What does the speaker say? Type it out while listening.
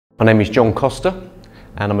My name is John Coster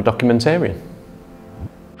and I'm a documentarian.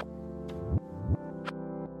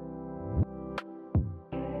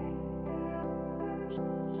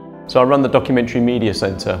 So I run the Documentary Media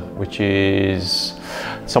Centre, which is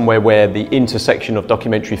somewhere where the intersection of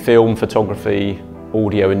documentary film, photography,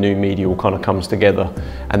 audio and new media all kind of comes together,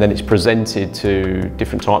 and then it's presented to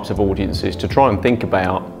different types of audiences to try and think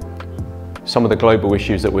about some of the global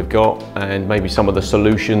issues that we've got and maybe some of the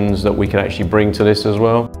solutions that we can actually bring to this as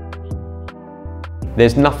well.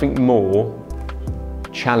 There's nothing more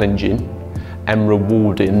challenging and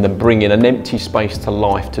rewarding than bringing an empty space to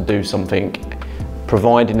life to do something,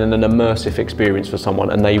 providing an immersive experience for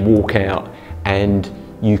someone, and they walk out and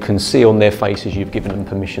you can see on their faces you've given them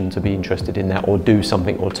permission to be interested in that or do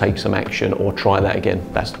something or take some action or try that again.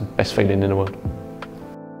 That's the best feeling in the world.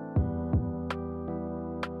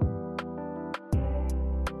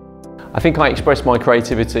 I think I express my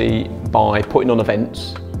creativity by putting on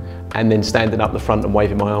events and then standing up the front and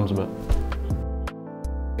waving my arms about.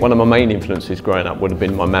 One of my main influences growing up would have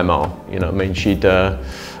been my mama. You know what I mean? She'd been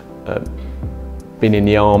in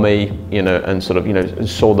the army, you know, and sort of, you know,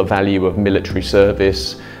 saw the value of military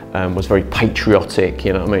service, was very patriotic,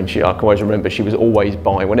 you know what I mean? I can always remember she was always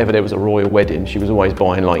buying, whenever there was a royal wedding, she was always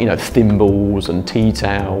buying, like, you know, thimbles and tea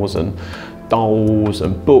towels and dolls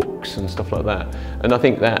and books and stuff like that. And I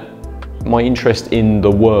think that my interest in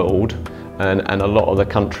the world and a lot of the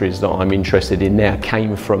countries that I'm interested in now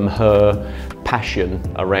came from her passion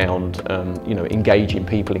around you know, engaging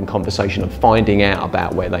people in conversation and finding out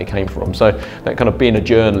about where they came from. So that kind of being a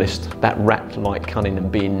journalist, that rat-like cunning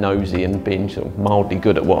and being nosy and being sort of mildly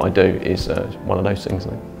good at what I do is one of those things.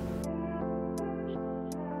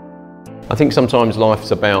 I think sometimes life's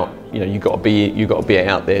about, you know, you've got to be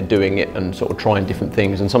out there doing it and sort of trying different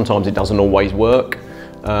things, and sometimes it doesn't always work,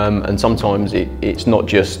 and sometimes it's not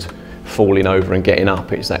just falling over and getting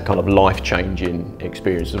up, it's that kind of life-changing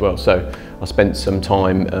experience as well. So I spent some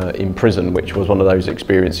time in prison, which was one of those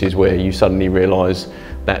experiences where you suddenly realise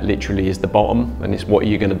that literally is the bottom and it's what are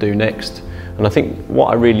you going to do next. And I think what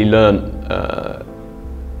I really learned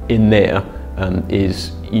in there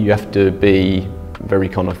is you have to be very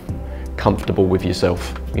kind of comfortable with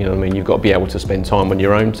yourself. You know what I mean? You've got to be able to spend time on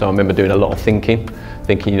your own. So I remember doing a lot of thinking,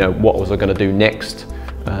 you know, what was I going to do next?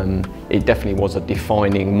 It definitely was a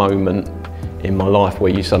defining moment in my life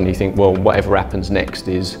where you suddenly think, well, whatever happens next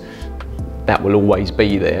that will always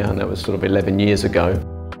be there, and that was sort of 11 years ago.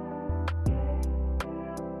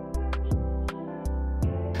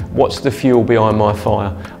 What's the fuel behind my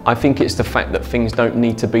fire? I think it's the fact that things don't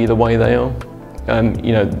need to be the way they are.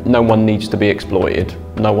 You know, no one needs to be exploited,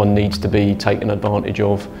 no one needs to be taken advantage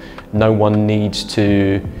of, no one needs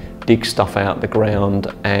to dig stuff out the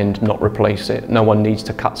ground and not replace it. No one needs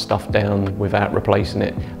to cut stuff down without replacing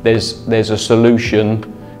it. There's a solution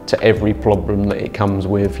to every problem that it comes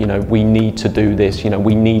with. You know, we need to do this, you know,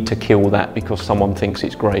 we need to kill that because someone thinks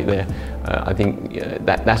it's great there. I think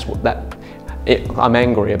I'm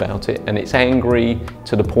angry about it, and it's angry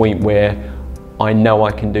to the point where I know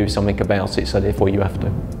I can do something about it, so therefore you have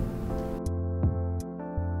to.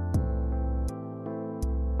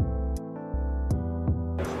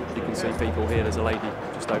 You can see people here, there's a lady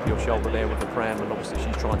just over your shoulder there with a pram, and obviously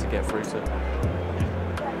she's trying to get through to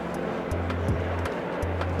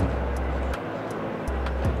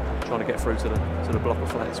the block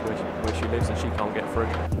of flats where she lives, and she can't get through.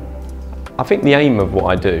 I think the aim of what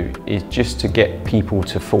I do is just to get people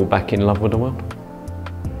to fall back in love with the world.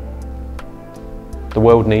 The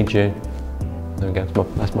world needs you. There we go,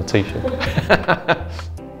 that's my t-shirt.